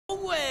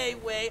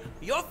Wait.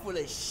 You're full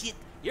of shit.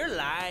 You're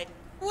lying.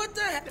 What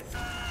the heck?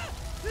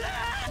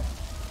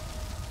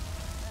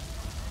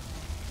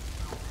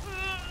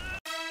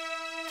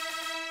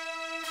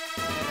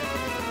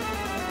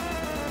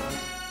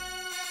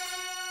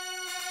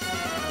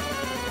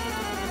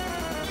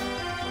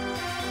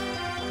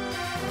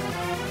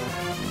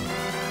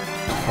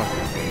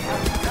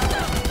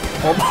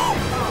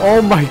 Oh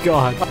my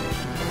god.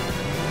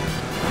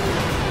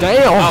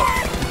 Damn!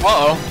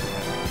 Uh-oh.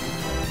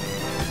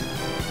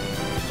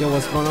 Yo,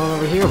 what's going on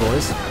over here,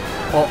 boys?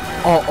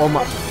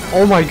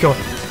 Oh my god.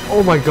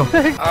 Oh my god.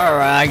 Alright,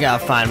 I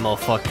gotta find more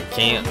fucking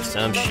camp or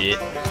some shit.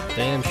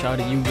 Damn,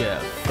 shawty, you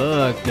got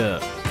fucked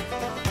up.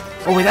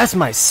 Oh wait, that's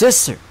my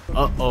sister.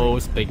 Uh-oh,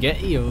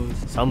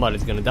 SpaghettiOs.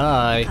 Somebody's gonna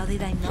die. How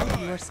did I know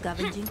you were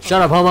scavenging?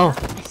 Shut up, homo.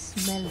 I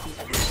smell it.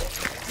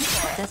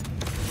 That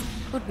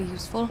could be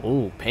useful.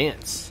 Ooh,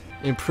 pants.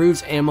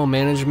 Improves ammo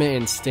management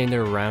and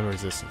standard round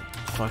resistance.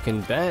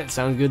 Fucking bet.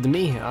 Sounds good to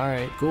me.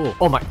 Alright, cool.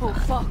 Oh my. Oh,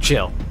 fuck.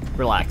 Chill.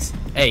 Relax.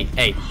 Hey.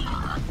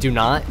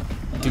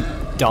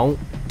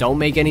 Don't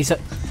make any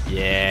sense.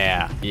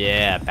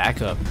 Yeah,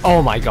 back up.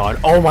 Oh my god.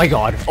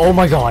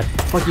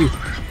 Fuck you.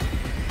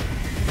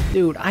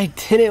 Dude, I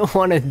didn't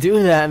want to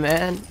do that,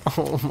 man.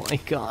 Oh my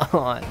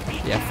god.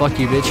 Yeah, fuck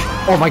you, bitch.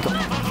 Oh my god.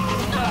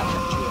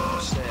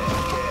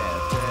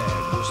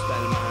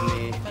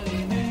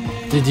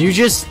 Did you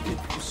just...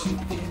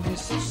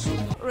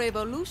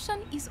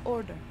 Revolution is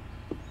order.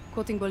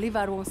 Quoting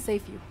Bolivar won't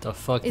save you. The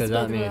fuck does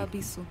that mean?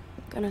 Abisu.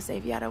 Gonna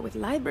save Yara with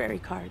library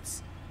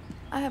cards.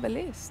 I have a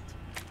list.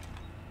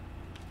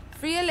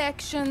 Free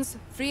elections,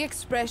 free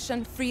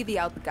expression, free the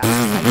outcast.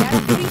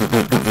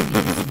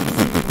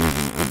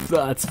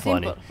 That's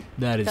funny. Simple.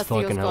 That is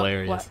Castillo's fucking got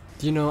hilarious. what?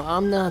 You know,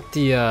 I'm not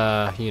the,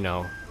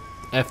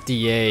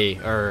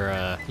 FDA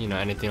or,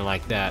 anything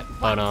like that.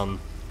 But,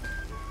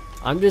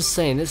 I'm just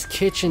saying this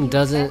kitchen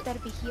doesn't...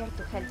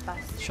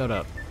 Shut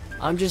up.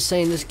 I'm just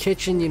saying this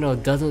kitchen,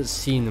 doesn't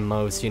seem the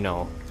most,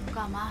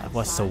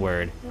 what's the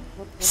word?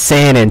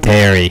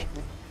 Sanitary.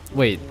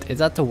 Wait, is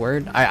that the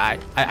word? I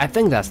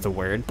think that's the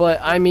word. But,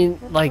 I mean,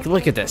 like,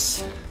 look at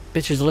this.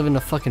 Bitches live in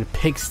a fucking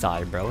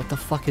pigsty, bro. What the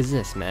fuck is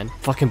this, man?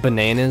 Fucking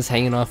bananas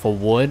hanging off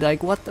of wood?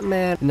 Like, what the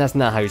man? And that's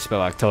not how you spell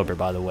October,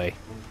 by the way.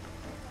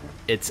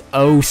 It's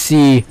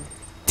O-C-T-O-B-E-R,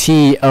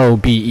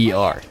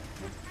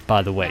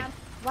 by the way.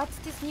 What's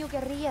this new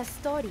guerrilla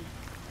story?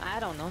 I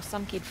don't know,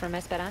 some kid from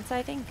Esperanza,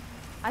 I think.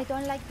 I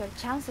don't like their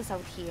chances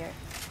out here.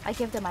 I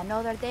give them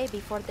another day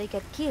before they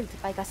get killed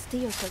by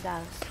Castillo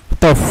soldados. What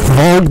the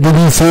fuck did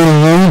you say to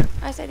me?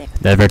 I said it.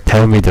 Never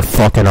tell me the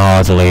fucking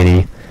odds,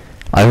 lady.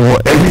 I will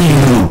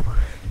end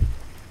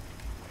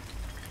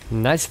you!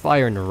 Nice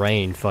fire in the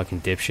rain,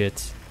 fucking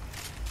dipshits.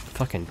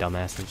 Fucking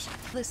dumbasses.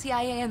 The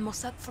CIA and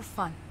Mossad for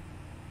fun.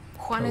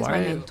 Juan is Why- my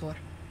mentor.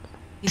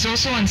 He's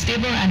also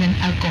unstable and an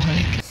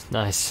alcoholic.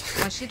 Nice.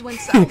 When shit went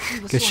south, he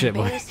was Good so shit,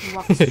 boy. embarrassed he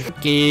walked straight.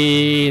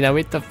 Okay, now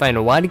we have to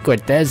find Juan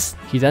Cortez.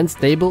 He's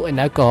unstable and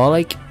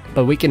alcoholic,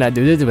 but we cannot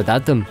do this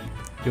without him.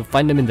 You'll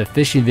find him in the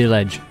fishing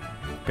village.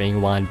 Bring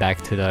Juan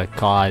back to the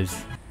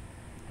cause.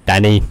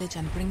 Danny.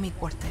 And bring me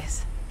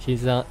Cortez.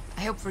 He's not.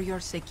 I hope for your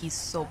sake he's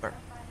sober.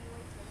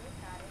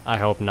 I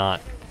hope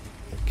not.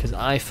 Because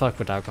I fuck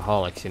with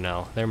alcoholics,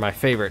 They're my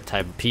favorite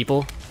type of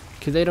people.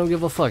 Because they don't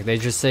give a fuck. They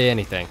just say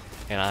anything.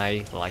 And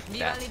I like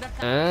that.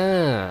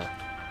 Ah.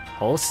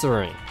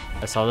 Holstering.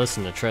 I saw this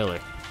in the trailer.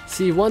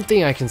 See, one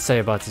thing I can say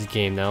about this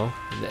game, though.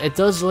 It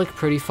does look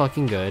pretty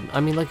fucking good. I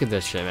mean, look at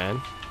this shit,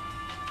 man.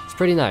 It's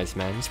pretty nice,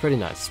 man. It's pretty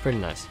nice. It's pretty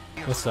nice.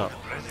 What's up?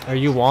 Are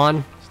you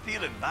Juan?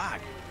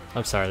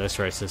 I'm sorry, that's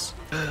racist.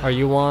 Are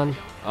you Juan?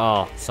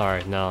 Oh,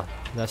 sorry, no.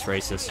 That's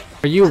racist.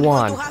 Are you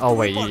Juan? Oh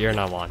wait, you're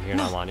not Juan. You're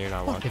not Juan. You're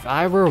not Juan. If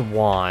I were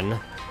Juan,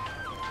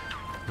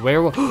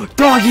 where would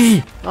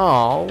Doggy?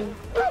 Oh.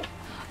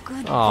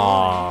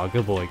 Oh,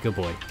 good boy, good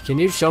boy. Can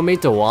you show me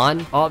to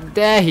Juan? Oh,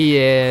 there he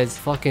is.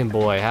 Fucking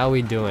boy, how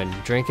we doing?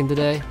 Drinking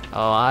today?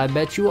 Oh, I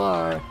bet you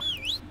are.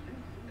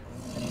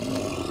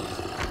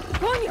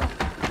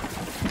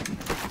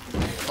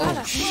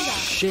 Oh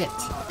shit.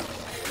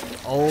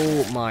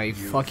 Oh my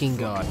fucking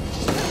god.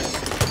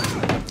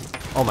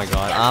 Oh my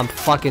god, I'm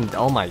fucking,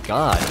 oh my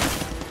god.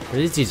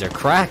 These are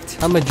cracked.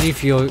 How much G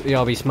fuel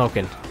y'all be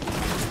smoking?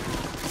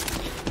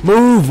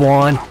 Move,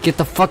 Juan. Get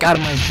the fuck out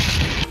of my...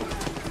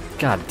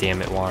 God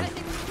damn it, Juan.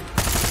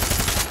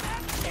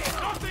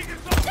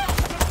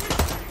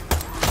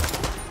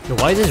 Yo,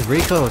 why is this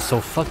Rico so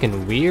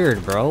fucking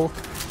weird, bro?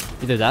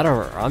 Either that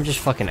or I'm just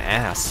fucking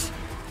ass.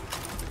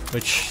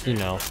 Which,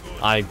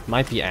 I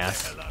might be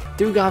ass.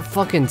 Dude got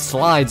fucking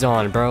slides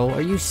on, bro.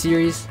 Are you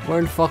serious? We're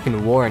in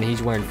fucking war and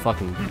he's wearing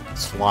fucking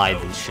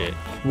slides and shit.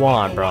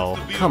 Juan, bro.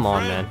 Come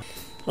on, man.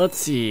 Let's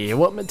see.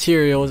 What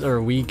materials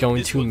are we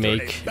going to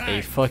make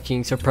a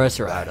fucking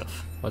suppressor out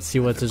of? Let's see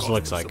what this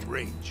looks like.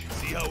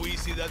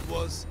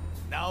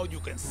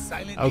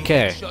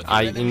 Okay.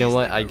 You know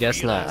what? I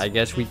guess not. I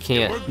guess we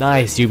can't.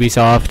 Nice,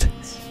 Ubisoft.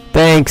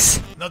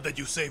 Thanks. Not that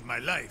you saved my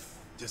life.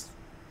 Just,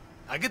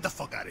 I get the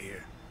fuck out of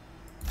here.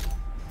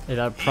 Hey,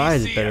 that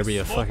prize better be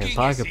a fucking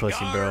pocket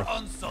pussy, bro.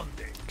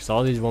 Because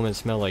all these women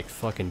smell like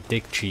fucking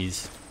dick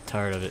cheese.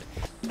 Tired of it.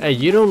 Hey,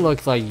 you don't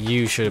look like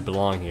you should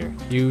belong here.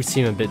 You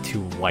seem a bit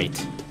too white.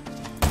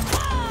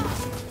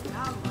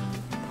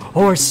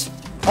 Horse!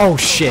 Oh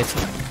shit!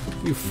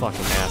 You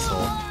fucking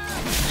asshole.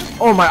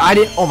 Oh my,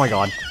 oh my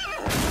god.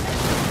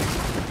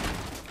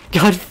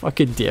 God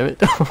fucking damn it.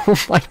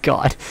 Oh my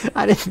god.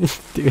 I didn't mean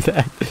to do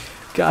that.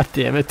 God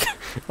damn it.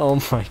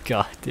 Oh my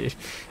god, dude.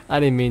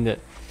 I didn't mean that.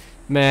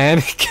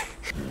 Man.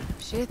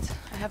 Shit,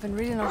 I haven't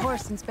ridden a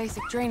horse since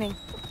basic training.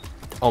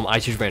 Oh, I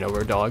just ran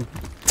over a dog.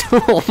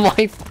 Oh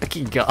my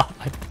fucking god.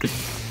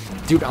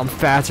 Dude, I'm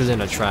faster than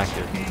a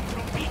tractor.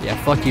 Yeah,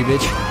 fuck you, bitch.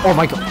 Oh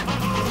my god.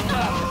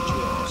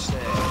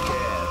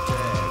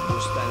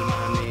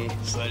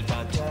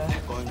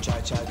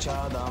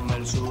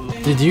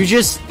 Did you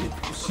just...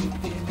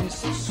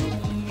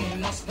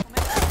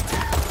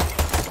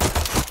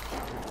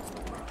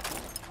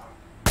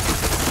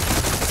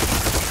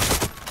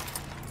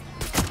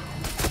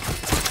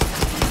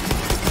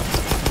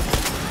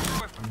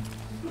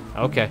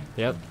 Okay,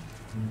 yep.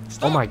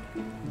 Stop. Oh my...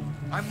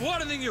 I'm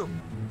warning you.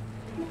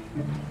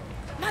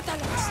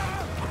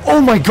 Oh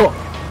my god!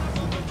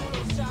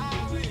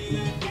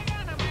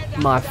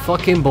 My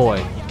fucking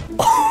boy.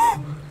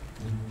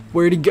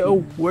 Where'd he go?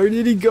 Where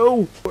did he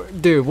go?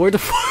 Dude, where the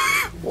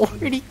fuck?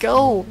 Where'd he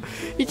go?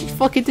 He just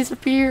fucking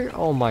disappeared.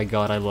 Oh my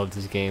god, I love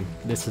this game.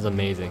 This is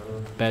amazing.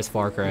 Best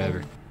Farcry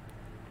ever.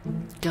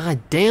 God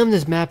damn,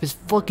 this map is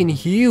fucking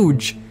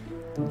huge.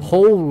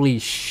 Holy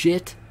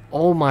shit.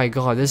 Oh my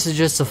god, this is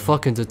just a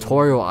fucking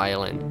tutorial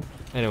island.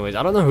 Anyways,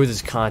 I don't know who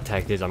this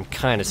contact is. I'm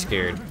kind of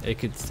scared.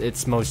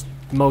 It's most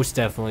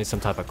definitely some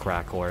type of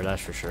crack whore,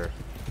 that's for sure.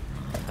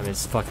 I mean,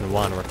 it's fucking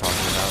one we're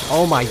talking about.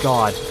 Oh my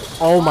god.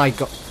 Oh my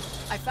god.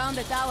 I found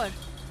the tower.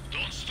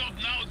 Don't stop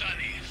now,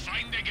 Danny.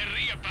 Find the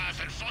guerrilla path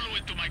and follow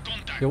it to my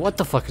contact. Yo, what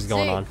the fuck is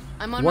going on?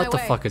 I'm on What my the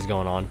way. fuck is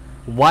going on?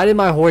 Why did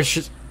my horse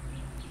just...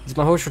 Is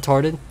my horse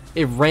retarded?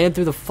 It ran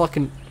through the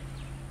fucking...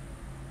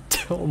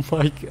 Oh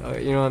my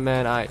god. You know what,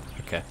 man?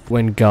 Okay.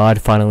 When God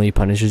finally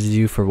punishes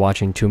you for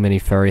watching too many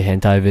furry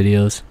hentai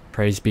videos,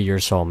 praise be your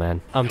soul,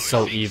 man. I'm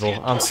so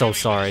evil. I'm so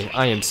sorry.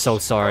 I am so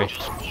sorry.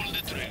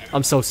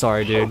 I'm so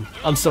sorry, dude.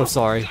 I'm so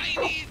sorry.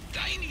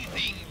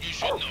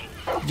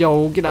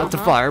 Yo, get out the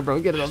fire, bro.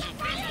 Get out.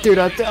 Dude,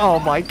 oh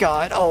my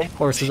god. Oh,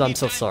 horses, I'm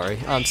so sorry.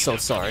 I'm so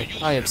sorry.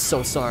 I am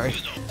so sorry.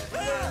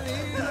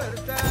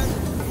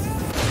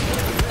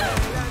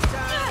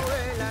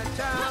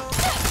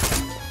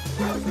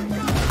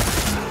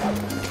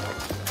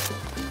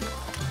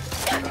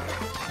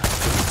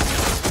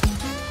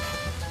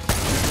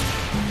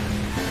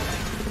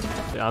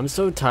 I'm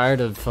so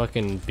tired of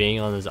fucking being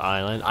on this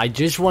island. I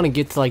just want to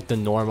get to like the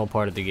normal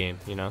part of the game,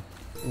 you know?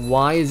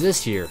 Why is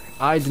this here?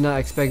 I did not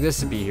expect this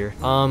to be here.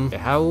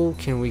 How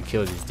can we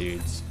kill these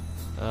dudes?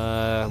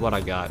 What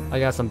I got? I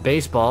got some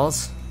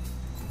baseballs.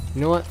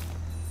 You know what?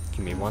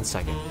 Give me 1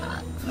 second.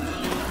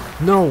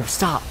 No,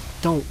 stop.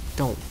 Don't.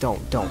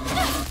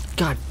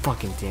 God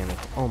fucking damn it.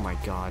 Oh my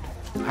god.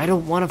 I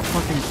don't want to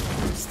fucking...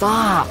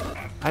 Stop!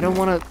 I don't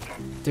want to...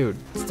 Dude,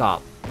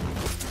 stop.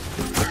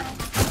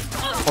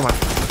 Oh my...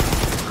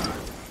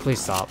 Please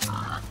stop.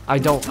 I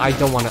don't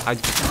want to...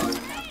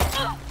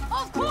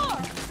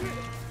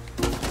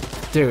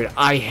 Dude,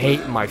 I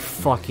hate my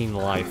fucking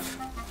life.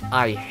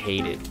 I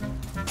hate it.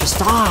 Just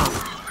stop!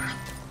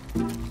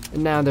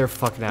 And now they're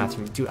fucking after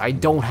me. Dude, I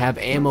don't have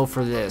ammo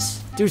for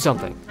this. Do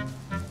something.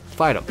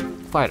 Fight him.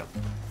 Fight him.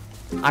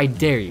 I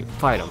dare you.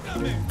 Fight him.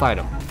 Fight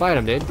him. Fight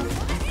him, dude.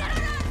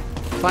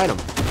 Fight him.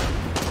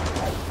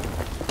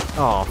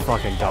 Oh,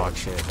 fucking dog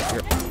shit.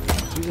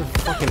 He's a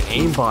fucking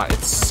aimbot.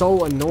 It's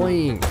so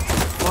annoying.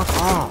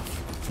 Fuck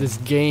off. This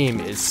game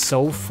is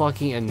so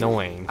fucking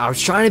annoying. I was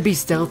trying to be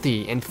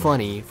stealthy and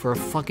funny for a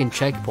fucking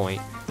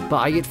checkpoint, but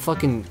I get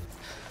fucking...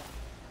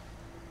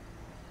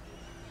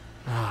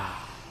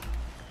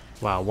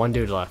 Wow, one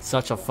dude left.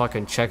 Such a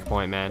fucking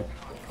checkpoint, man.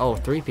 Oh,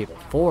 3 people.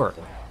 4.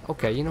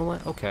 Okay, you know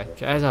what? Okay.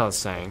 As I was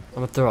saying, I'm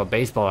gonna throw a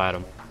baseball at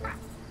him.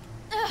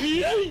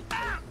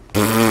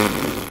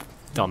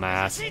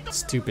 Dumbass.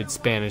 Stupid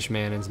Spanish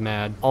man is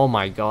mad. Oh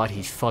my god,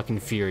 he's fucking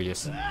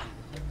furious.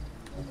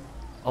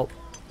 Oh.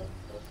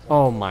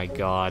 Oh my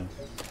god.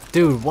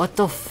 Dude, what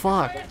the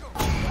fuck?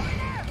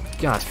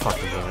 God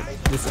fucking damn it.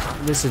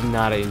 This is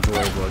not an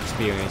enjoyable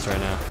experience right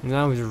now. And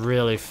that was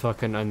really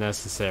fucking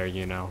unnecessary,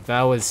 you know.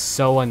 That was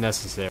so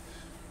unnecessary.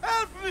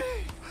 Help me!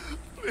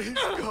 Please,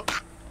 God.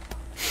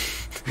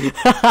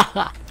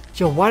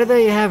 Yo, why do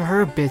they have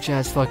her bitch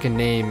ass fucking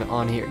name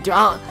on here? Dude,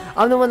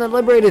 I'm the one that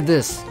liberated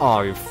this. Oh,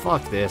 you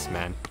fuck this,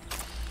 man.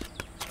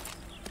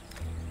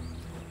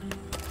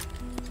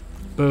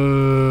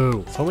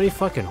 Boo. So many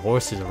fucking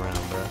horses around,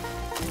 bro.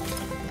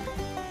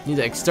 Need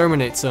to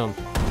exterminate some.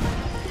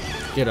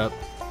 Get up.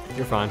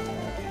 You're fine.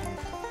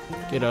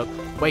 Get up.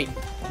 Wait.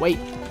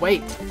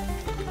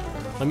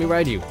 Let me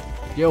ride you.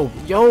 Yo,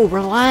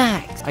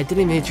 relax. I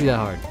didn't even hit you that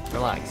hard.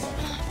 Relax.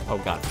 Oh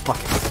god, fuck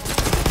it.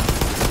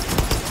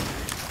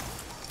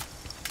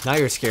 Now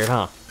you're scared,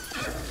 huh?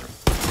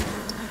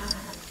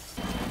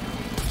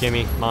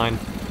 Gimme, mine.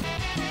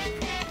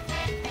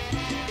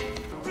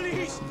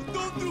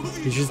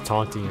 He's just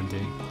taunting him,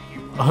 dude.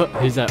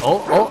 He's like,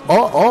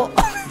 oh.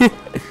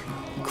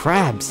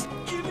 Crabs.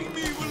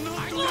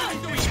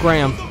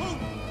 Scram.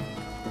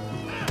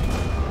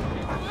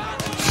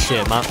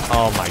 Shit,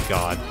 oh my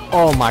god.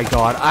 Oh my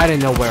god, I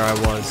didn't know where I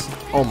was.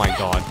 Oh my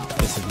god,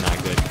 this is not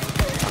good.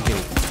 I'm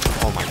getting,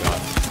 oh my god.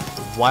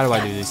 Why do I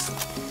do this?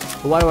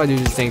 Why do I do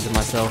these things to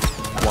myself?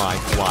 Why?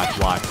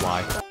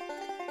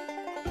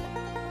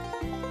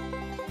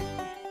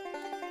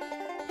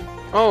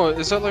 Oh,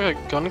 is that like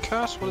a gun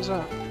cast? What is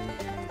that?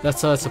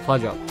 That's a supply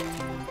drop.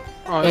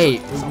 Oh, hey,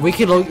 we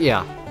could look,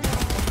 yeah.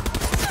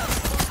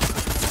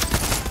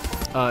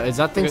 Is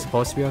that thing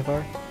supposed to be on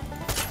fire?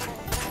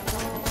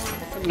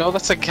 No,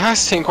 that's a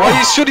gas tank. Why are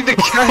you shooting the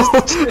gas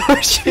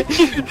tank?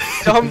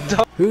 Dumb.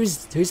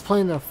 Who's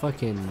playing that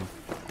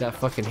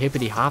fucking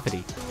hippity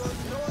hoppity?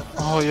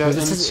 Oh yeah, Bro,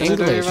 this is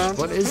English. Round?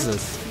 What is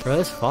this? Bro,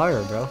 that's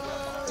fire, bro.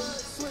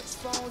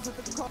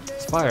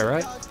 It's fire,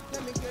 right?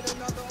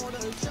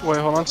 Wait,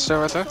 hold on, stay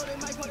right there.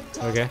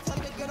 Okay.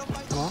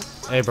 Come on.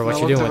 Hey, bro, what Now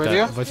you look doing at with the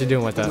video. that? What you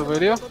doing with Look that? at the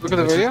video. Look at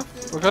the video.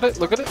 Look at it.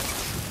 Look at it.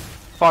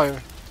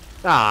 Fire.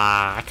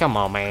 Ah, come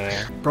on,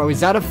 man. Bro, is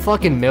that a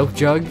fucking milk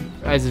jug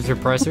as a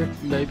suppressor?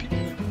 Maybe.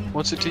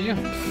 What's it to you?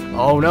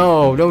 Oh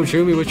no, don't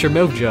shoot me with your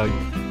milk jug.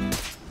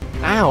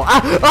 Ow!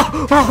 Ah!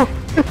 Oh!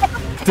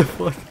 The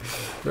fuck?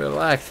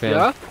 Relax, man.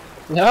 Yeah?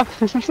 Yeah?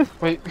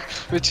 Wait,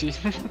 Richie.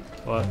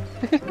 What?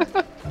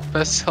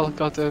 Best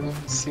helicopter I've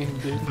ever seen,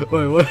 dude.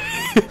 Wait, what?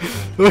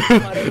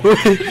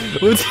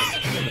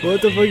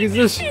 What the fuck is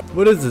this?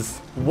 What is this?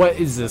 What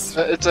is this?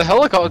 It's a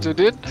helicopter,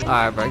 dude.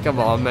 Alright, bro, come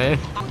on, man.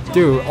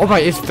 Dude, oh my,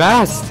 it's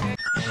fast!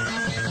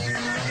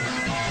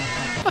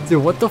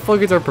 Dude, what the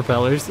fuck is our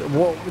propellers?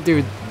 What,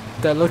 dude,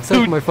 that looks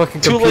like my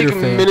fucking Two computer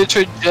like fan.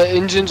 miniature jet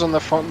engines on the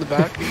front and the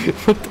back.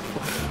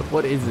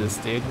 What is this,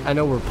 dude? I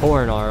know we're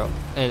poor and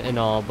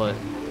all, but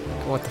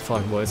what the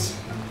fuck, boys?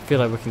 I feel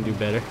like we can do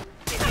better.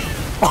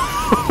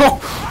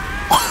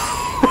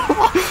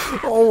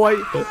 Oh my...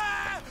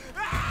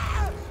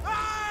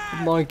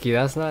 Monkey,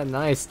 that's not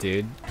nice,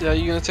 dude. Yeah,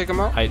 you gonna take him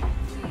out?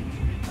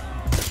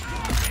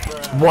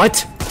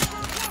 What?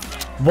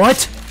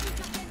 What?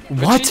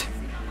 What?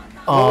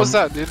 What was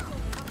that, dude?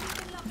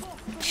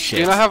 Shit.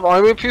 Do you not have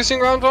armor piercing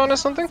rounds on or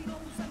something?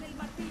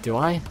 Do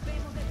I?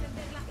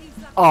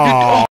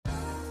 Oh.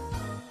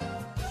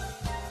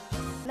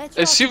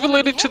 Is she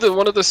related to the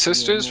one of the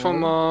sisters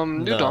from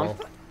New Dawn?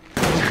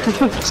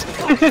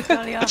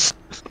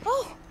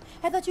 Oh,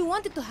 I thought you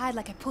wanted to hide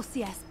like a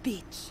pussy ass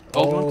bitch.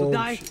 Oh.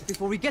 Die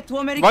before we get to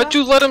America. Why'd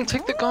you let him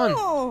take the gun?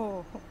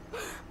 Oh,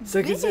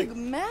 big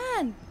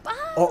man,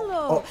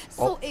 Paulo.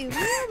 So a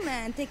real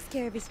man takes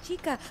care of his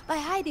chica by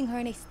hiding her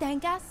in a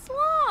stank ass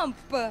swamp.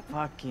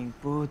 Fucking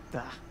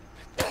puta.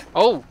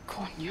 Oh,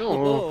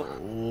 no.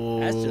 Oh,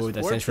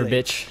 that stands for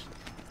bitch.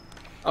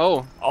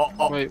 Oh.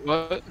 Wait,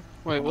 what?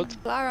 Wait, what?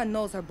 Clara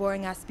knows her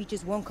boring ass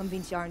speeches won't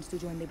convince Yarns to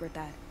join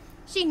Libertad.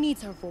 She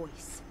needs her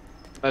voice.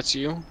 That's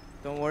you?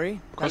 Don't worry.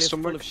 Talia's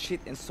Question full mark? of shit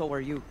and so are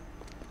you.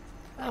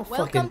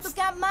 Welcome to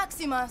Camp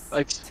Maximus.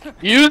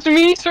 Excuse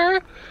me, sir?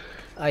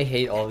 I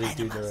hate all these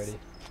dudes already.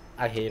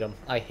 I hate them.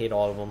 I hate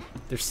all of them.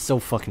 They're so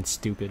fucking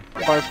stupid.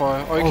 By far.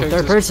 Okay,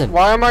 third person.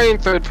 Why am I in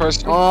third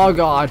person? Oh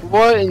god.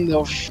 What in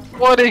the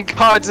what in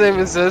God's name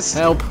is this?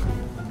 Help.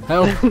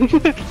 Help.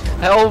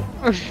 Help.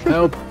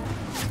 Help.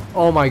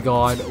 Oh my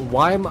god.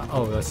 Why am I?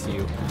 Oh, that's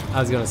you. I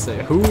was gonna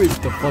say, who is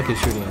the fuck is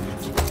shooting at me?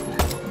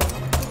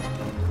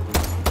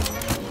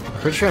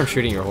 Pretty sure I'm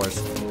shooting your horse.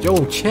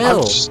 Yo,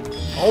 chill.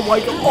 Oh my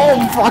god.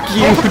 Oh, fuck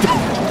you.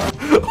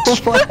 Oh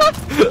my.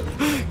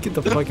 Get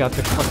the fuck out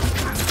there.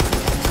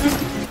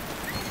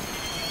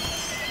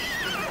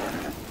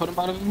 Put him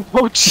out of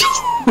emoji.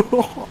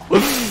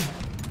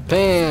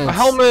 Pants. A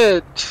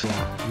helmet.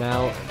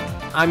 Now,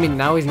 I mean,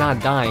 now he's not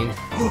dying.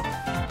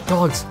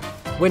 Dogs.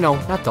 Wait, no,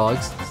 not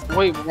dogs.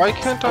 Wait, why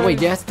can't I? Oh, wait,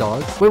 yes,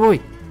 dogs.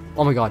 Wait.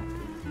 Oh my god.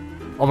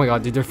 Oh my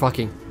god, dude, they're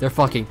fucking. They're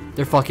fucking.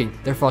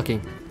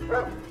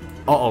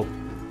 Uh-oh.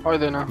 Are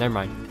they now? Never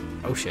mind.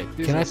 Oh shit.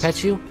 Jesus. Can I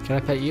pet you? Can I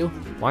pet you?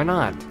 Why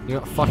not? You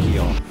know, fuck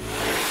you all.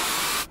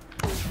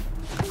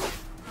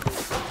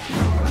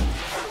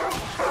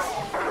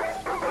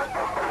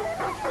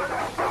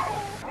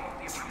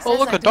 Oh,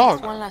 look, a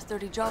dog. One last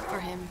dirty job for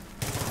him.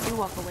 You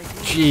walk away.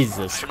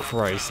 Jesus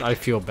Christ, I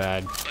feel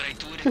bad.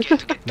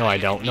 No, I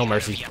don't. No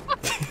mercy.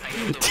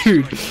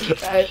 Dude,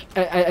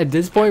 at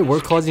this point, we're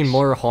causing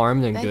more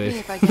harm than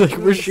good. Like,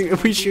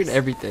 we shoot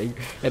everything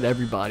and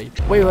everybody.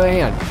 Wait,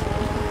 hang on.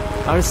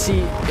 I want to see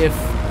if...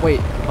 Wait,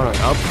 hold on.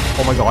 Up.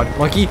 Oh my god.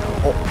 Monkey.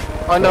 Oh.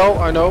 I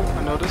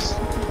noticed.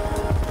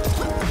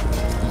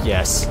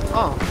 Yes.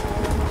 Oh.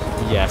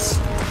 Yes.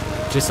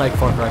 Just like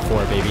Far Cry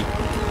 4, baby.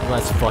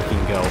 Let's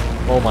fucking go.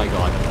 Oh my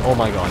god. Oh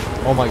my god.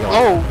 Oh my god.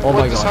 Oh, oh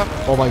my what just god.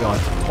 happened? Oh my god.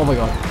 Oh my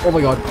god. Oh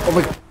my god. Oh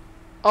my god.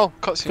 Oh,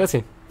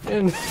 cutscene.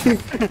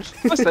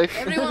 That's safe.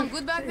 Everyone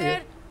good back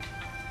there?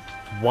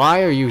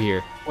 Why are you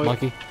here, Wait.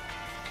 Monkey?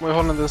 Wait,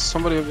 hold on. There's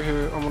somebody over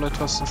here. I'm gonna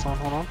test this on.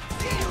 Hold on.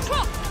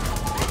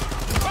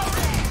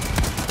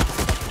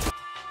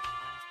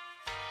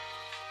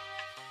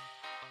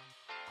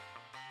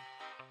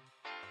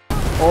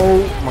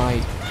 Oh my.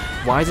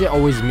 Why is it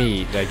always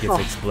me that gets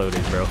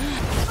exploded, bro?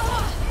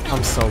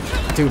 I'm so...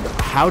 Dude,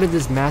 how did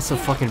this massive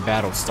fucking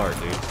battle start,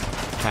 dude?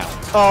 How?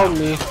 Oh,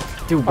 me.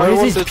 Dude, where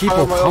do these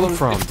people come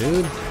from,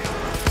 dude?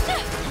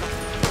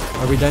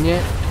 Are we done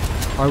yet?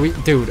 Are we?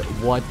 Dude,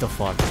 what the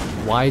fuck?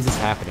 Why is this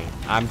happening?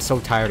 I'm so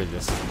tired of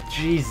this.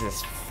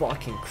 Jesus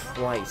fucking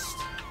Christ.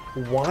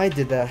 Why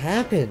did that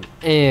happen?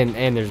 And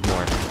there's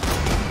more.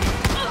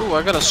 Ooh,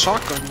 I got a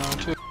shotgun now,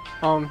 too.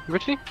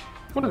 Richie?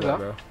 What is that?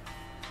 Bro?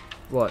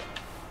 What?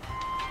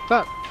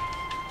 That?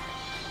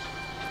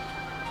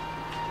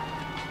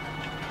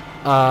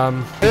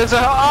 It's a...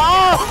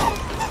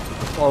 Oh!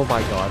 Oh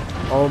my god.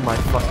 Oh my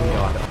fucking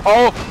god.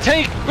 Oh,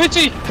 take!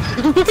 Richie!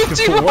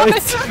 Richie, what?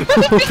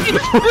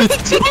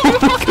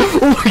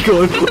 Oh my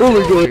god. Oh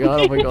my god.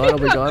 Oh my god. Oh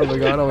my god. Oh my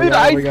god. Oh my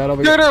god. Oh my god. Oh my god. Oh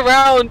my god. Turn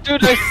around,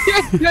 dude. I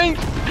think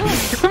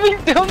coming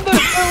down the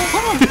hill.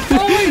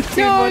 Oh my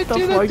god,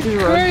 dude, that's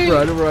great.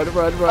 Run.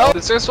 Oh,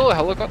 is there still a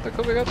helicopter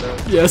coming out there?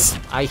 Yes.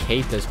 I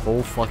hate this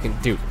whole fucking...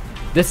 Dude.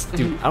 This...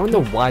 Dude, I don't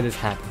know why this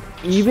happened.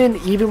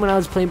 Even when I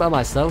was playing by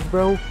myself,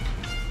 bro,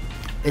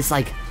 it's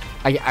like...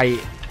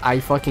 I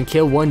fucking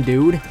kill one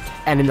dude,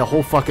 and then the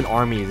whole fucking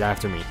army is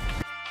after me.